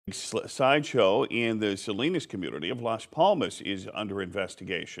Sideshow in the Salinas community of Las Palmas is under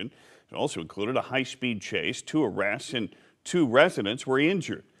investigation. It also included a high-speed chase, 2 arrests, and 2 residents were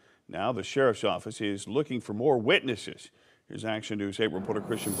injured. Now the sheriff's office is looking for more witnesses. Here's Action News 8 reporter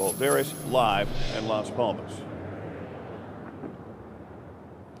Christian Balderas live in Las Palmas.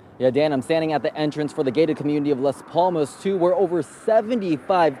 Yeah, Dan, I'm standing at the entrance for the gated community of Las Palmas 2, where over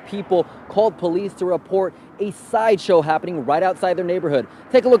 75 people called police to report a sideshow happening right outside their neighborhood.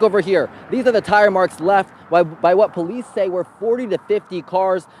 Take a look over here. These are the tire marks left by what police say were 40 to 50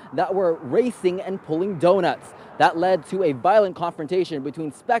 cars that were racing and pulling donuts. That led to a violent confrontation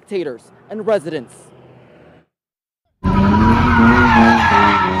between spectators and residents.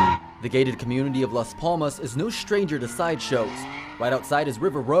 The gated community of Las Palmas is no stranger to sideshows. Right outside is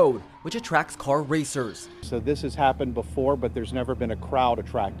River Road, which attracts car racers. So this has happened before, but there's never been a crowd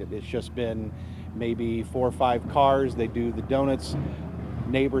attracted. It's just been maybe 4 or 5 cars. They do the donuts.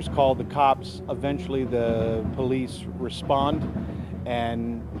 Neighbors call the cops. Eventually the police respond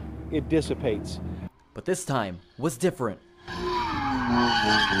and it dissipates. But this time was different.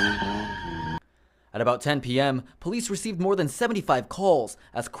 At about 10 p.m., police received more than 75 calls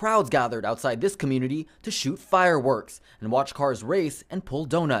as crowds gathered outside this community to shoot fireworks and watch cars race and pull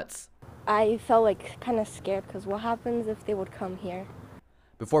donuts. I felt like kind of scared because what happens if they would come here?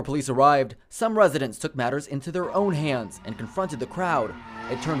 Before police arrived, some residents took matters into their own hands and confronted the crowd.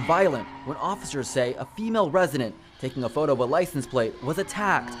 It turned violent when officers say a female resident taking a photo of a license plate was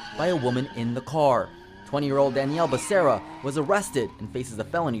attacked by a woman in the car. 20-year-old Danielle Becerra was arrested and faces a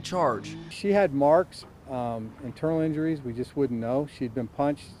felony charge. She had marks, internal injuries, we just wouldn't know. She'd been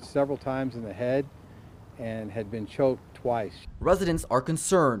punched several times in the head and had been choked twice. Residents are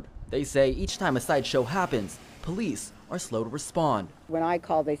concerned. They say each time a sideshow happens, police are slow to respond. When I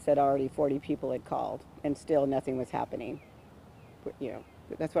called, they said already 40 people had called and still nothing was happening. You know,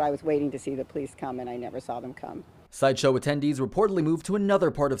 that's what I was waiting to see the police come, and I never saw them come. Sideshow attendees reportedly moved to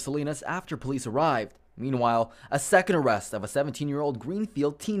another part of Salinas after police arrived. Meanwhile, a second arrest of a 17-year-old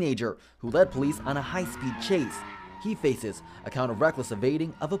Greenfield teenager who led police on a high-speed chase. He faces a count of reckless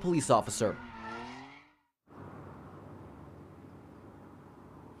evading of a police officer.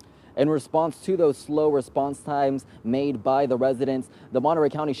 In response to those slow response times made by the residents, the Monterey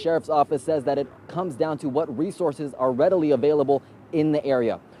County Sheriff's Office says that it comes down to what resources are readily available in the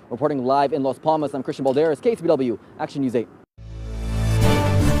area. Reporting live in Las Palmas, I'm Christian Balderas, KCBW, Action News 8.